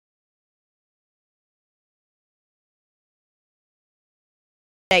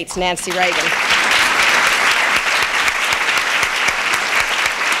States, Nancy Reagan.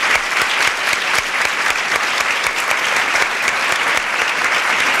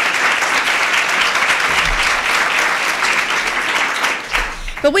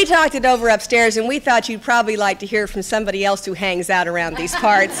 But we talked it over upstairs, and we thought you'd probably like to hear from somebody else who hangs out around these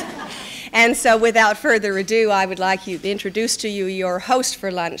parts. And so without further ado, I would like to introduce to you your host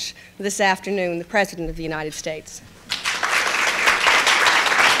for lunch this afternoon, the President of the United States.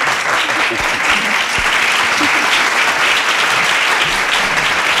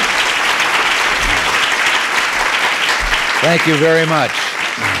 Thank you very much.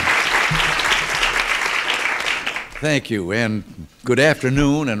 Thank you, and good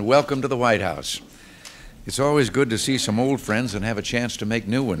afternoon, and welcome to the White House. It's always good to see some old friends and have a chance to make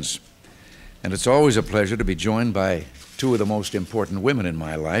new ones. And it's always a pleasure to be joined by two of the most important women in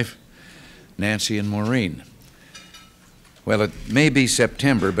my life, Nancy and Maureen. Well, it may be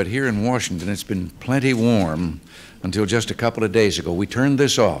September, but here in Washington it's been plenty warm until just a couple of days ago. We turned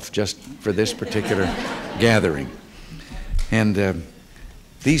this off just for this particular gathering. And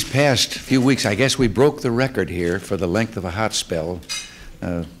these past few weeks, I guess we broke the record here for the length of a hot spell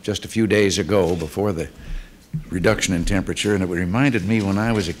just a few days ago before the reduction in temperature, and it reminded me when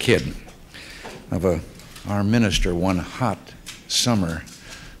I was a kid of our minister one hot summer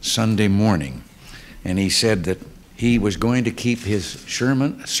Sunday morning, and he said that he was going to keep his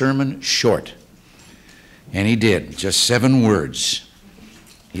sermon short, and he did, just 7 words.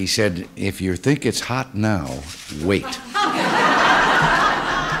 He said, "If you think it's hot now, wait."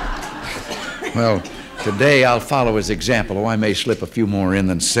 Well, today I'll follow his example. Oh, I may slip a few more in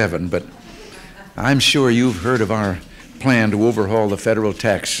than 7, but I'm sure you've heard of our plan to overhaul the federal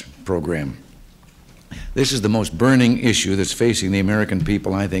tax program. This is the most burning issue that's facing the American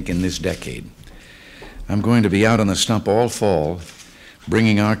people, I think, in this decade. I'm going to be out on the stump all fall,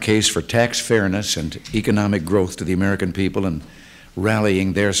 bringing our case for tax fairness and economic growth to the American people and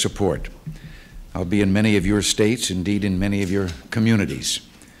rallying their support. I'll be in many of your states, indeed in many of your communities.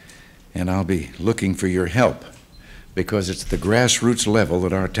 And I'll be looking for your help, because it's at the grassroots level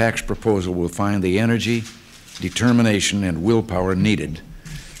that our tax proposal will find the energy, determination, and willpower needed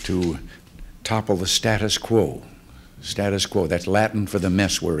to topple the status quo. Status quo, that's Latin for the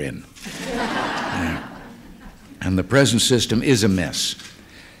mess we're in. And the present system is a mess.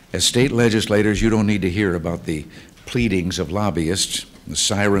 As state legislators, you don't need to hear about the pleadings of lobbyists. The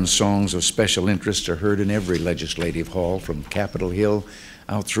siren songs of special interests are heard in every legislative hall from Capitol Hill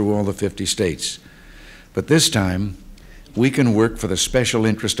out through all the 50 states. But this time, we can work for the special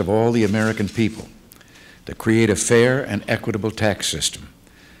interest of all the American people to create a fair and equitable tax system,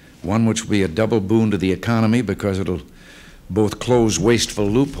 one which will be a double boon to the economy because it'll both close wasteful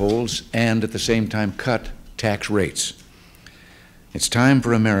loopholes and at the same time cut tax rates. It's time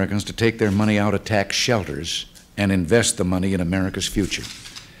for Americans to take their money out of tax shelters and invest the money in America's future.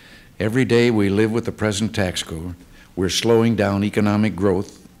 Every day we live with the present tax code, we're slowing down economic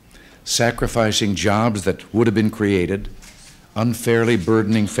growth, sacrificing jobs that would have been created, unfairly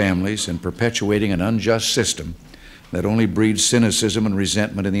burdening families, and perpetuating an unjust system that only breeds cynicism and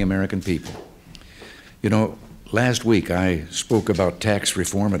resentment in the American people. You know, last week I spoke about tax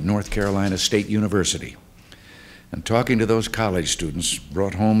reform at North Carolina State University, and talking to those college students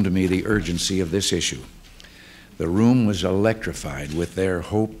brought home to me the urgency of this issue. The room was electrified with their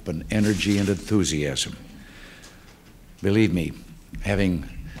hope and energy and enthusiasm. Believe me, having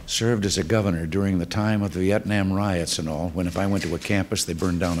served as a governor during the time of the Vietnam riots and all, when if I went to a campus, they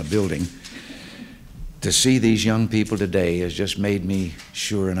burned down a building, to see these young people today has just made me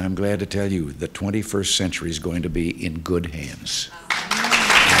sure, and I'm glad to tell you, the 21st century is going to be in good hands.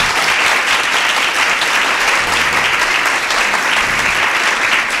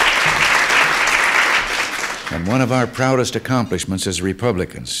 And one of our proudest accomplishments as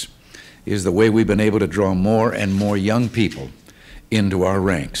Republicans is the way we've been able to draw more and more young people into our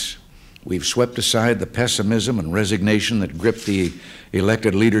ranks. We've swept aside the pessimism and resignation that gripped the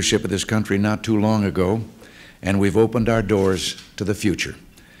elected leadership of this country not too long ago, and we've opened our doors to the future.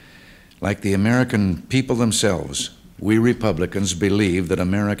 Like the American people themselves, we Republicans believe that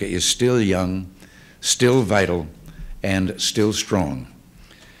America is still young, still vital, and still strong.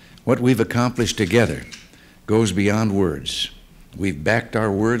 What we've accomplished together goes beyond words. We've backed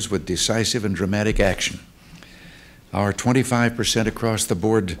our words with decisive and dramatic action. Our 25%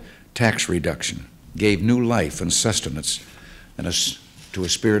 across-the-board tax reduction gave new life and sustenance to a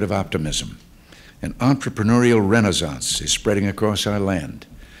spirit of optimism. An entrepreneurial renaissance is spreading across our land.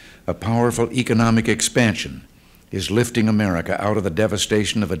 A powerful economic expansion is lifting America out of the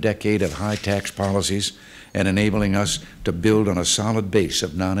devastation of a decade of high tax policies and enabling us to build on a solid base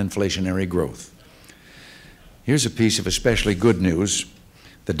of non-inflationary growth. Here's a piece of especially good news.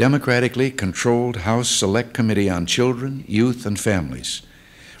 The democratically controlled House Select Committee on Children, Youth, and Families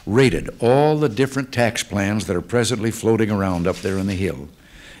rated all the different tax plans that are presently floating around up there in the Hill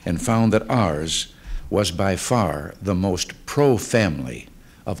and found that ours was by far the most pro-family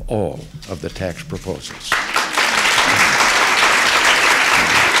of all of the tax proposals.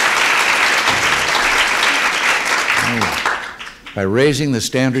 By raising the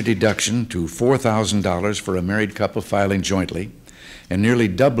standard deduction to $4,000 for a married couple filing jointly and nearly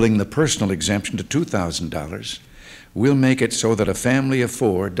doubling the personal exemption to $2,000, we'll make it so that a family of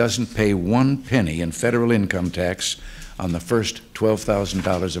four doesn't pay 1 penny in federal income tax on the first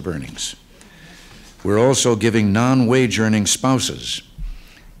 $12,000 of earnings. We're also giving non-wage earning spouses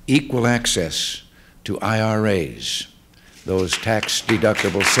equal access to IRAs, those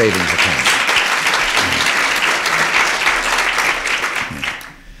tax-deductible savings accounts.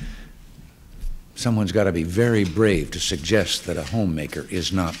 Someone's got to be very brave to suggest that a homemaker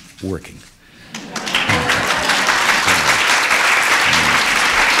is not working.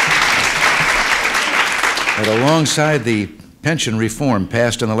 But alongside the pension reform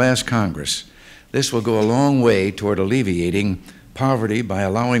passed in the last Congress, this will go a long way toward alleviating poverty by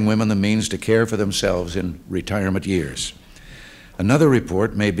allowing women the means to care for themselves in retirement years. Another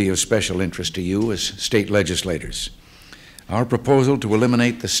report may be of special interest to you as state legislators. Our proposal to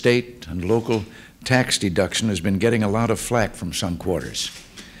eliminate the state and local tax deduction has been getting a lot of flack from some quarters.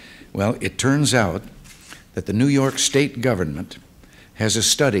 Well, it turns out that the New York state government has a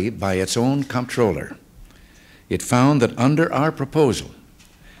study by its own comptroller. It found that under our proposal,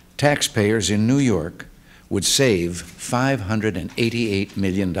 taxpayers in New York would save $588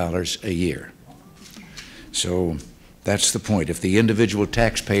 million a year. So that's the point. If the individual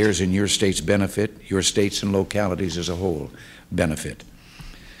taxpayers in your states benefit, your states and localities as a whole benefit.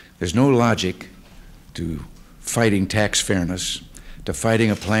 There's no logic to fighting tax fairness, to fighting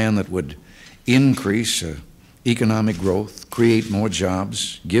a plan that would increase economic growth, create more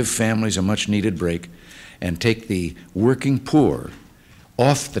jobs, give families a much-needed break, and take the working poor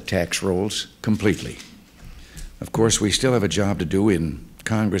off the tax rolls completely. Of course, we still have a job to do in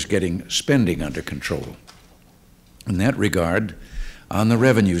Congress getting spending under control. In that regard, on the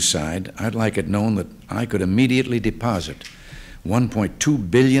revenue side, I'd like it known that I could immediately deposit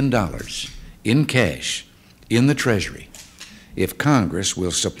 $1.2 billion in cash in the Treasury if Congress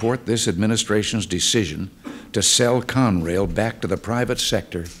will support this administration's decision to sell Conrail back to the private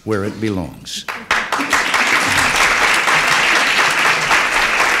sector where it belongs.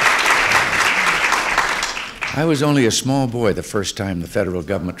 I was only a small boy the first time the federal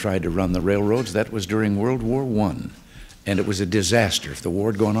government tried to run the railroads. That was during World War I, and it was a disaster. If the war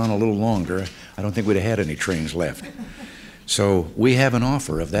had gone on a little longer, I don't think we'd have had any trains left. So we have an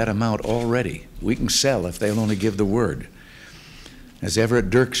offer of that amount already. We can sell if they'll only give the word. As Everett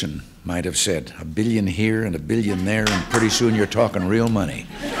Dirksen might have said, $1 billion here and $1 billion there, and pretty soon you're talking real money.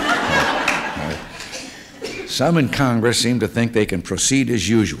 Some in Congress seem to think they can proceed as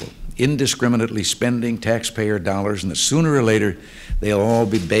usual, indiscriminately spending taxpayer dollars, and that sooner or later they'll all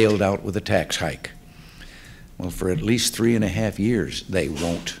be bailed out with a tax hike. Well, for at least 3.5 years, they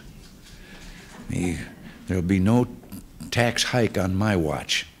won't. There'll be no tax hike on my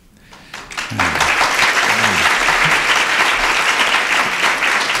watch.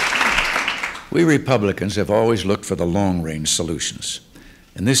 We Republicans have always looked for the long-range solutions,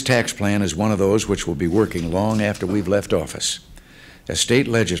 and this tax plan is one of those which will be working long after we've left office. As state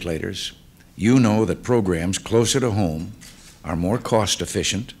legislators, you know that programs closer to home are more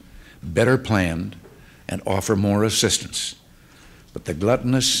cost-efficient, better planned, and offer more assistance. But the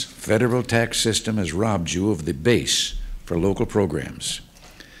gluttonous federal tax system has robbed you of the base for local programs.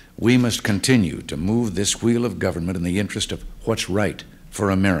 We must continue to move this wheel of government in the interest of what's right for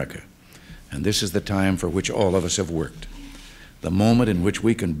America. And this is the time for which all of us have worked. The moment in which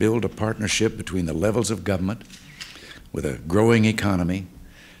we can build a partnership between the levels of government with a growing economy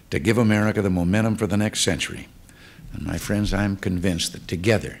to give America the momentum for the next century. And my friends, I'm convinced that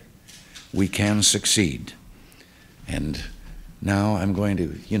together we can succeed. And now I'm going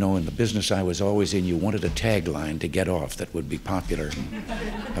to, in the business I was always in, you wanted a tagline to get off that would be popular and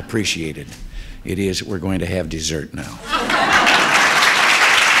appreciated. It is, we're going to have dessert now.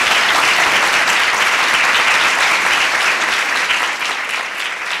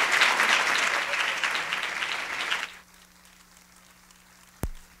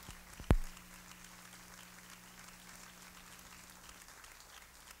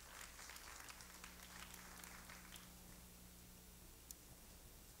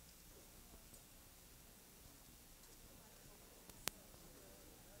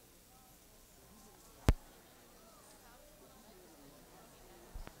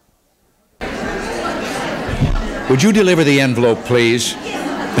 Would you deliver the envelope, please? All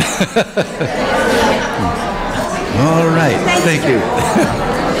right, thank you.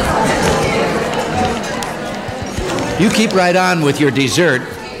 You keep right on with your dessert,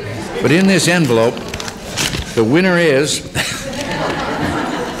 but in this envelope, the winner is,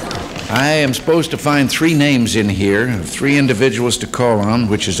 I am supposed to find 3 names in here, 3 individuals to call on,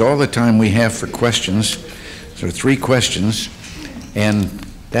 which is all the time we have for questions. So 3 questions, and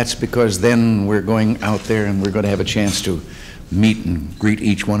that's because then we're going out there and we're going to have a chance to meet and greet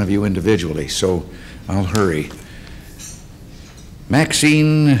each one of you individually. So I'll hurry.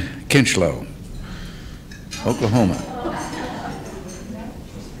 Maxine Kinchlow, Oklahoma.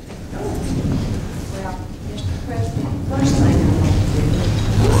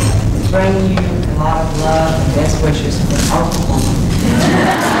 Bring you a lot of love and best wishes for Oklahoma.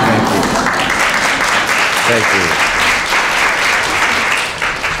 Thank you.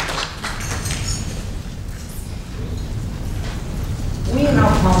 We in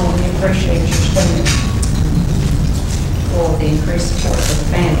Oklahoma, we appreciate your statement for the increased support for the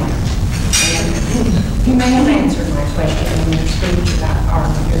family. And you may have answered my question in your speech about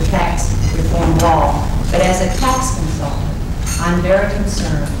your tax reform law, but as a tax consultant, I'm very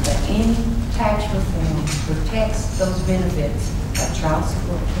concerned that any tax reform protects those benefits like child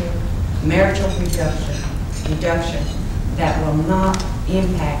support care, marital deduction that will not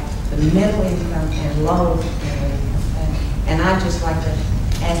impact the middle income and low income. And I'd just like to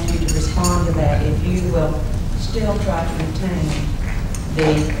ask you to respond to that, if you will still try to retain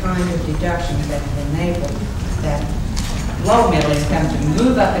the kind of deductions that enable that low middle income to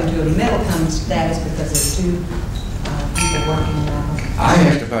move up into a middle income status because there's 2 people working now. I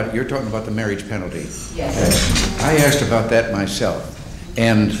asked about, you're talking about the marriage penalty. Yes. I asked about that myself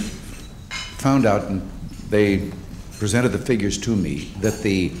and found out, and they presented the figures to me, that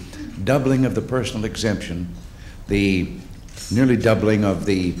the doubling of the personal exemption, the nearly doubling of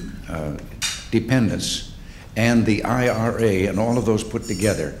the dependents, and the IRA, and all of those put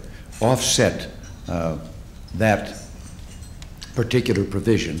together, offset that particular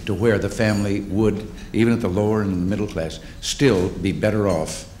provision to where the family would, even at the lower and the middle class, still be better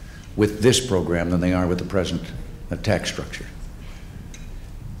off with this program than they are with the present tax structure.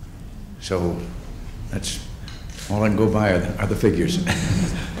 So that's all I can go by are the figures.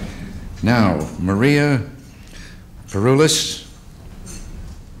 Now, Maria Perulis,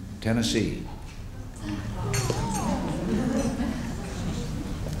 Tennessee.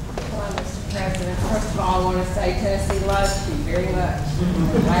 President, first of all, I want to say Tennessee loves you very much.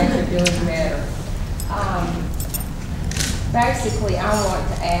 Glad you're doing better. Basically, I want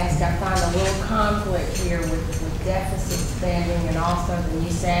to ask, I find a little conflict here with deficit spending and also the new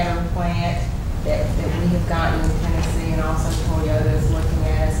Saturn plant that we have gotten in Tennessee, and also Toyota is looking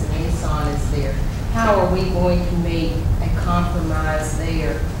at us and Nissan is there. How are we going to meet a compromise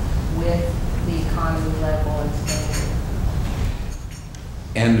there with the economy level and spending?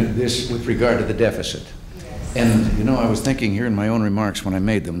 And this with regard to the deficit. Yes. And you know, I was thinking here in my own remarks when I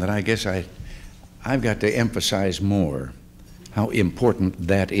made them that I guess I've got to emphasize more how important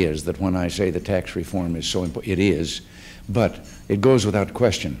that is, that when I say the tax reform is so important, it is, but it goes without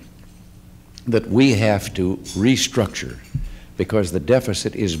question that we have to restructure because the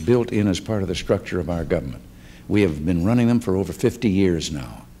deficit is built in as part of the structure of our government. We have been running them for over 50 years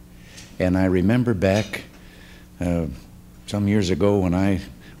now. And I remember back some years ago when I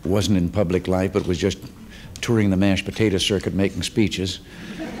wasn't in public life, but was just touring the mashed potato circuit making speeches.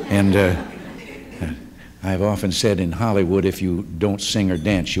 And I've often said in Hollywood, if you don't sing or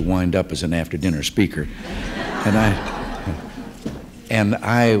dance, you wind up as an after-dinner speaker. And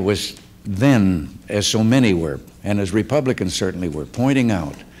I was then, as so many were, and as Republicans certainly were, pointing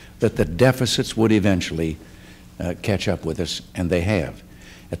out that the deficits would eventually catch up with us, and they have.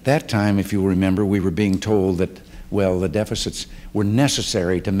 At that time, if you remember, we were being told that, well, the deficits were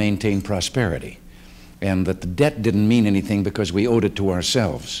necessary to maintain prosperity, and that the debt didn't mean anything because we owed it to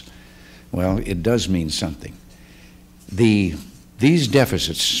ourselves. Well, it does mean something. These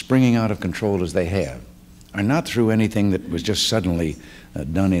deficits, springing out of control as they have, are not through anything that was just suddenly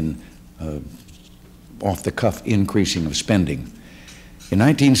done in off-the-cuff increasing of spending. In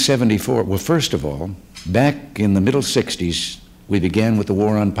 1974, well, first of all, back in the middle 60s, we began with the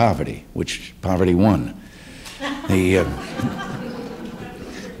war on poverty, which poverty won.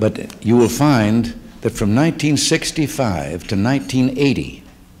 But you will find that from 1965 to 1980,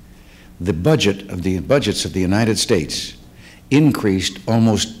 the budgets of the United States increased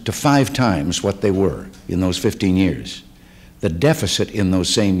almost to 5 times what they were in those 15 years. The deficit in those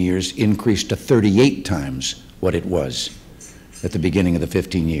same years increased to 38 times what it was at the beginning of the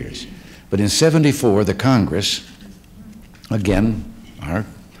 15 years. But in '74, the Congress again, our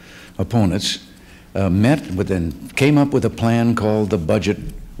opponents, came up with a plan called the Budget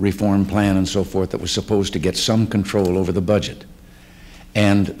Reform Plan and so forth that was supposed to get some control over the budget.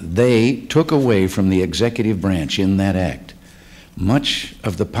 And they took away from the executive branch in that act much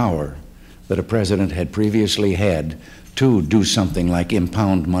of the power that a president had previously had to do something like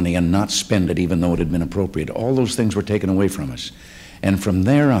impound money and not spend it even though it had been appropriate. All those things were taken away from us. And from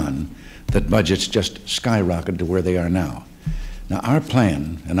there on, the budgets just skyrocketed to where they are now. Now, our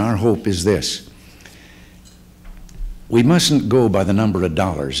plan and our hope is this. We mustn't go by the number of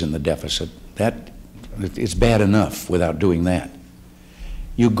dollars in the deficit. It's bad enough without doing that.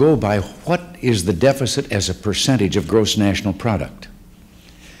 You go by what is the deficit as a percentage of gross national product.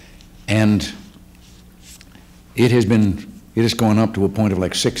 And it has gone up to a point of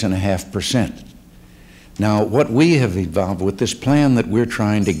like 6.5%. Now, what we have evolved with this plan that we're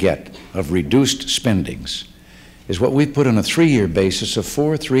trying to get of reduced spendings is what we've put on a 3-year basis of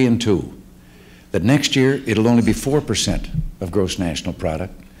 4, 3, and 2. That next year, it'll only be 4% of gross national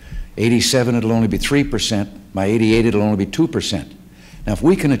product. 87, it'll only be 3%. By 88, it'll only be 2%. Now, if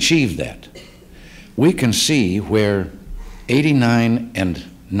we can achieve that, we can see where 89 and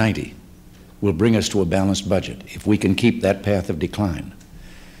 90 will bring us to a balanced budget if we can keep that path of decline.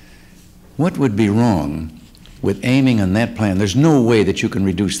 What would be wrong with aiming on that plan? There's no way that you can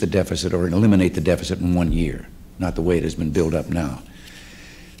reduce the deficit or eliminate the deficit in 1 year, not the way it has been built up now.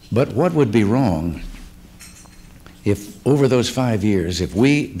 But what would be wrong if over those 5 years, if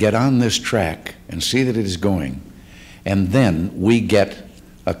we get on this track and see that it is going, and then we get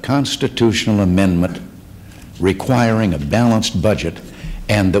a constitutional amendment requiring a balanced budget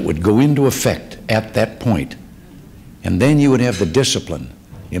and that would go into effect at that point, and then you would have the discipline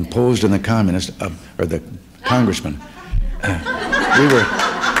imposed on the communist or the congressman.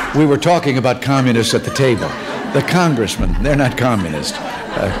 We were talking about communists at the table. The congressmen, they're not communists.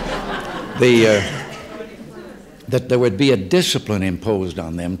 That there would be a discipline imposed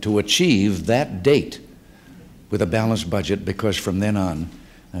on them to achieve that date with a balanced budget, because from then on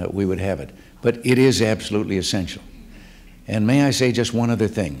we would have it. But it is absolutely essential. And may I say just one other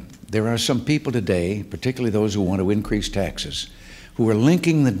thing. There are some people today, particularly those who want to increase taxes, who are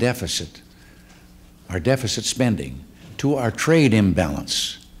linking the deficit, our deficit spending, to our trade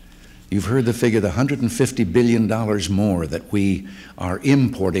imbalance. You've heard the figure, the $150 billion more that we are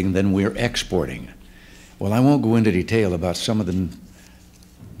importing than we're exporting. Well, I won't go into detail about some of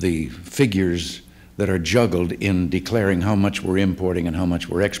the figures that are juggled in declaring how much we're importing and how much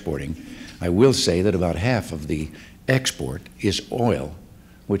we're exporting. I will say that about half of the export is oil,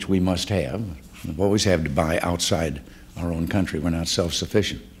 which we must have. We always have to buy outside our own country. We're not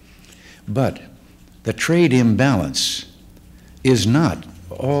self-sufficient. But the trade imbalance is not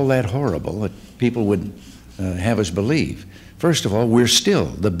all that horrible that people would have us believe. First of all, we're still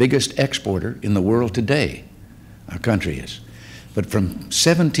the biggest exporter in the world today. Our country is. But from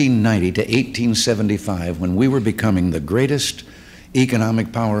 1790 to 1875, when we were becoming the greatest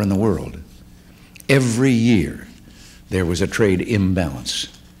economic power in the world, every year there was a trade imbalance.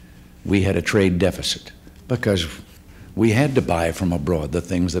 We had a trade deficit because we had to buy from abroad the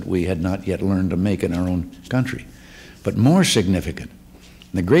things that we had not yet learned to make in our own country. But more significant,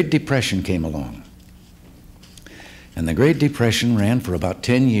 the Great Depression came along. And the Great Depression ran for about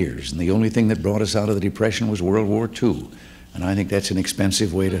 10 years, and the only thing that brought us out of the Depression was World War II. And I think that's an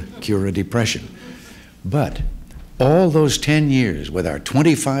expensive way to cure a depression. But all those 10 years with our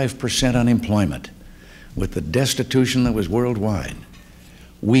 25% unemployment, with the destitution that was worldwide,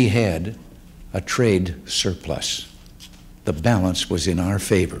 we had a trade surplus. The balance was in our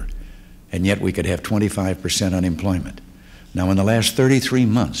favor, and yet we could have 25% unemployment. Now, in the last 33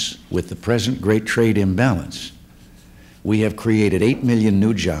 months, with the present great trade imbalance, we have created 8 million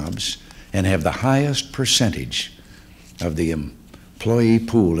new jobs and have the highest percentage of the employee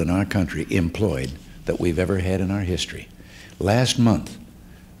pool in our country employed that we've ever had in our history. Last month,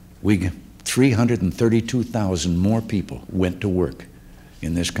 332,000 more people went to work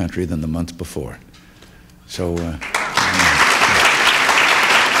in this country than the month before. So,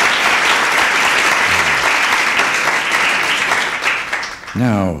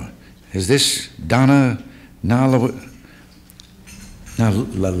 now, is this Donna Lenoa?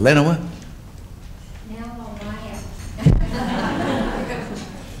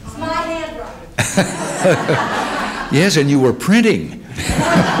 It's my handwriting. Yes, and you were printing. On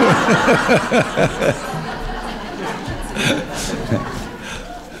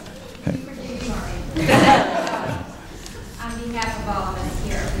behalf of all of us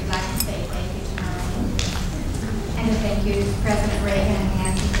here, we'd like to say thank you to Marlene and to thank you to President Reagan and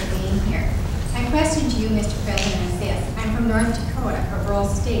Nancy for being here. My question to you, Mr. President, is this. I'm from a rural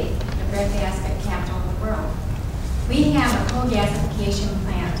state, the breadbasket capital of the world. We have a coal gasification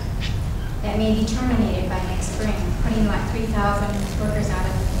plant that may be terminated by next spring, putting like 3,000 workers out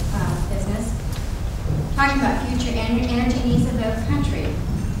of business. Talking about future energy needs of the country,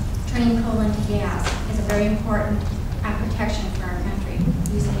 turning coal into gas is a very important protection for our country,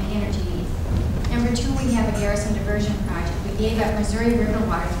 using the energy needs. Number two, we have a garrison diversion project. We gave up Missouri River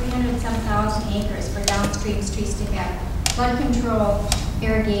water, 300-some-thousand acres for downstream streets to have flood control,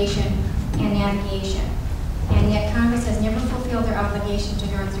 irrigation, and navigation. And yet Congress has never fulfilled their obligation to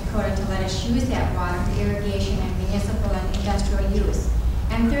North Dakota to let us use that water for irrigation and municipal and industrial use.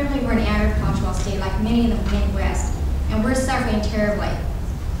 And thirdly, we're an agricultural state like many in the Midwest, and we're suffering terribly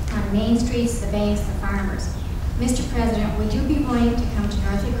on main streets, the banks, the farmers. Mr. President, would you be willing to come to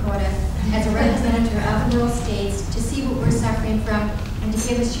North Dakota as a representative of the rural states to see what we're suffering from and to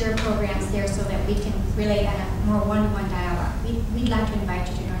give us your programs there so that we can relate on a more one-to-one dialogue? We'd like to invite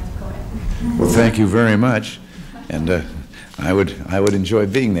you to North Dakota. Well, thank you very much. And I would enjoy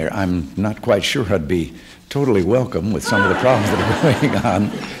being there. I'm not quite sure I'd be totally welcome with some of the problems that are going on.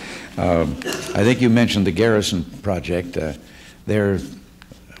 I think you mentioned the Garrison project.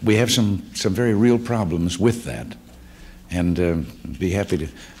 We have some very real problems with that, and be happy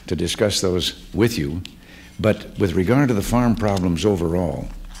to discuss those with you. But with regard to the farm problems overall,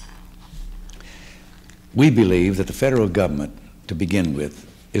 we believe that the federal government, to begin with,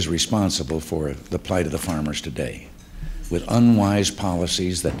 is responsible for the plight of the farmers today, with unwise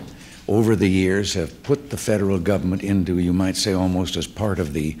policies that over the years have put the federal government into, you might say, almost as part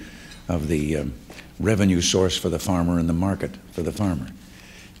of the revenue source for the farmer and the market for the farmer.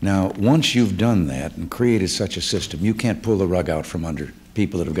 Now, once you've done that and created such a system, you can't pull the rug out from under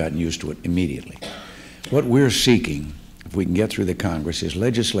people that have gotten used to it immediately. What we're seeking, if we can get through the Congress, is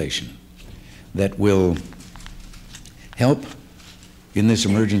legislation that will help in this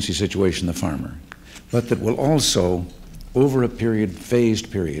emergency situation the farmer, but that will also, over a period, phased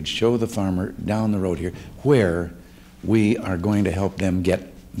period, show the farmer down the road here where we are going to help them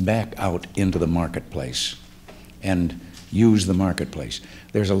get back out into the marketplace and use the marketplace.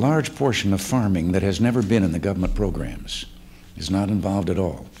 There's a large portion of farming that has never been in the government programs, is not involved at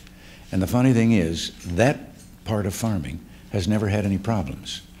all. And the funny thing is, that part of farming has never had any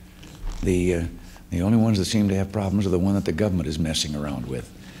problems. The only ones that seem to have problems are the one that the government is messing around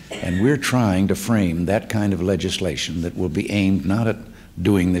with. And we're trying to frame that kind of legislation that will be aimed not at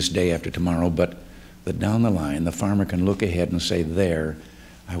doing this day after tomorrow, but that down the line the farmer can look ahead and say, there,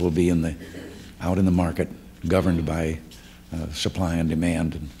 I will be out in the market, governed by supply and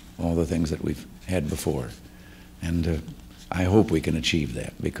demand and all the things that we've had before. And I hope we can achieve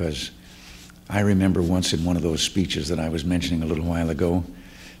that, because I remember once in one of those speeches that I was mentioning a little while ago,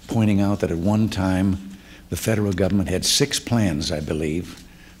 pointing out that at one time the federal government had 6 plans, I believe,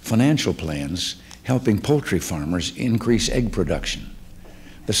 financial plans, helping poultry farmers increase egg production.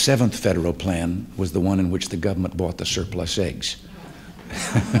 The 7th federal plan was the one in which the government bought the surplus eggs.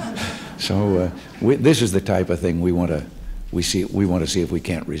 So this is the type of thing we want to see if we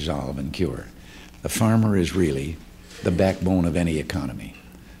can't resolve and cure. The farmer is really the backbone of any economy,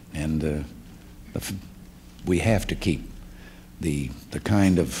 and we have to keep the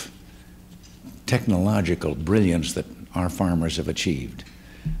kind of technological brilliance that our farmers have achieved.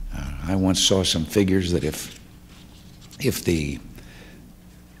 I once saw some figures that if 3/4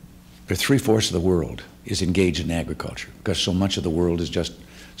 of the world is engaged in agriculture, because so much of the world is just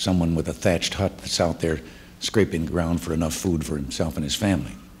someone with a thatched hut that's out there scraping the ground for enough food for himself and his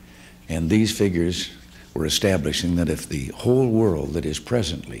family. And these figures were establishing that if the whole world that is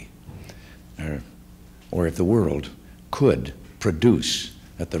presently, or if the world could produce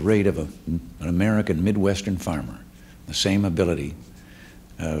at the rate of an American Midwestern farmer, the same ability,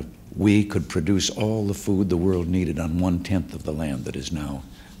 we could produce all the food the world needed on 1/10 of the land that is now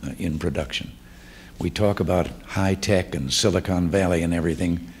in production. We talk about high tech and Silicon Valley and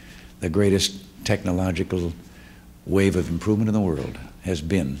everything. The greatest technological wave of improvement in the world has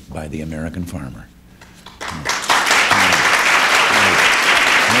been by the American farmer.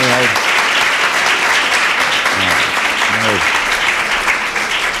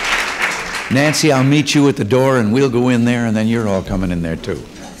 Nancy, I'll meet you at the door and we'll go in there, and then you're all coming in there too.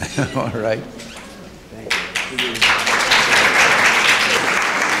 All right.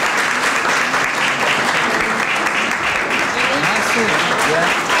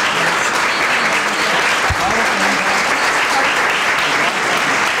 Yeah.